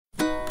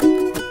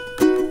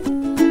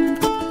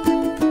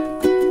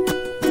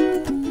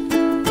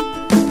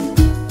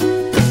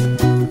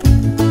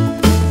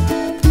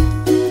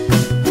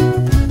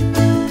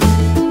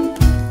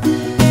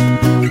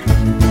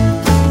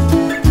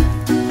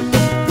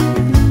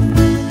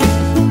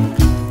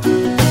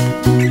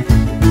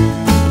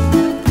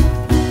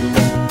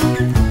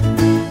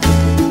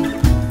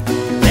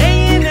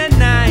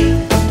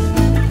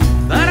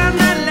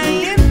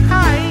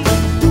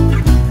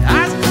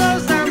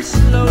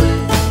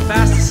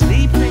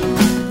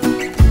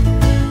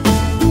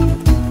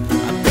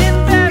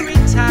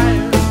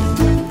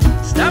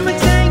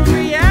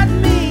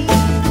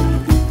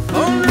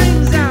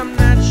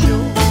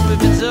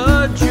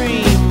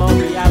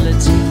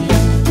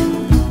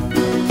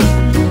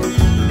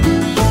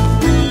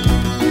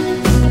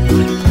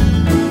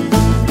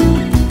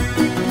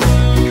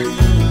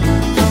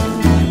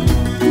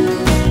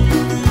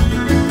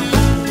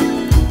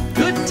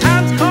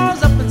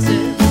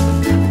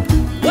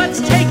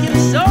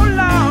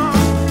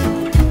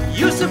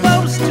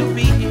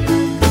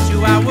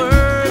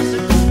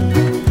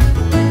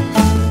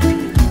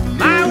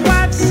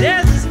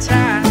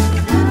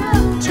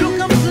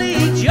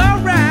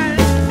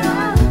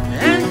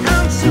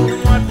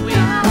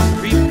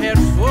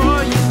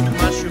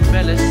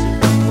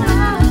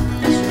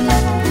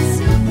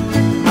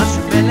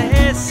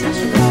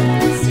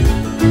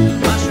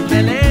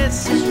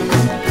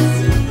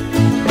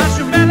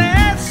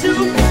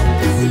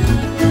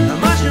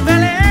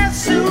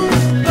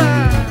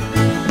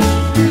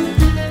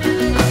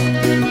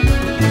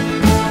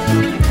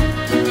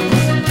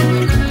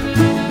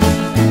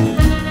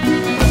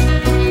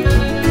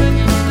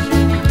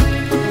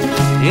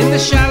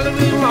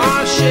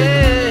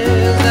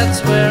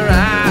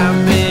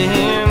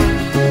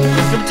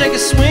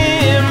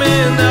swim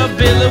in the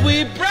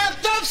billowy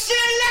breath of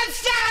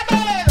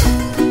psilocybin.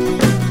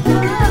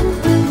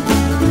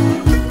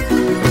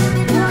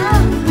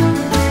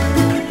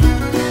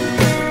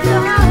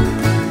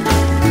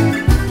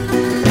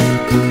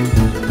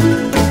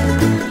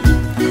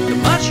 The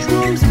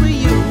mushrooms for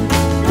you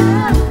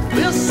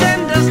will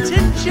send us to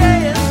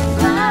jail.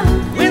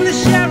 When the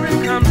sheriff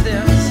comes,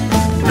 there's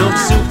no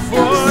soup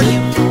for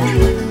you.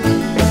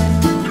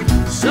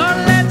 So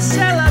let's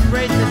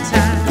celebrate the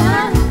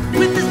time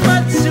with this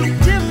mud soup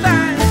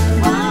divine.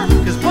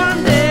 'Cause one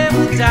day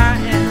we'll die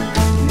and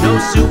no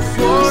soup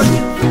for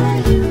you.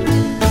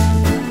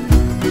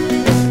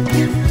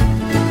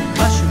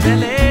 Mushroom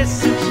belly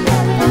soup,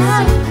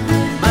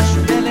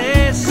 mushroom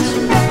belly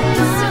soup,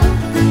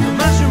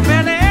 mushroom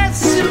belly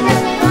soup,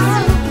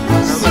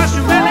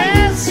 mushroom belly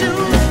soup.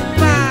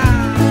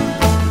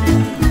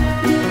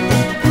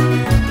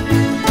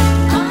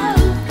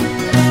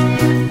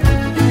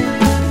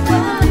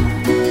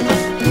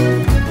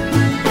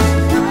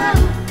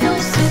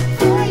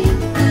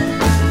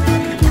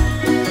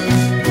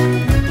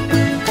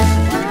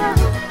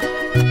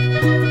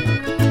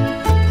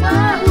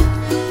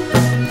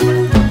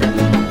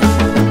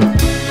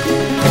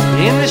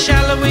 In the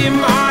shallowy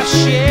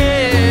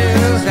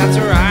marshes, that's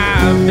where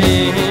I've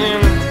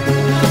been.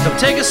 Come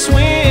take a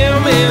swim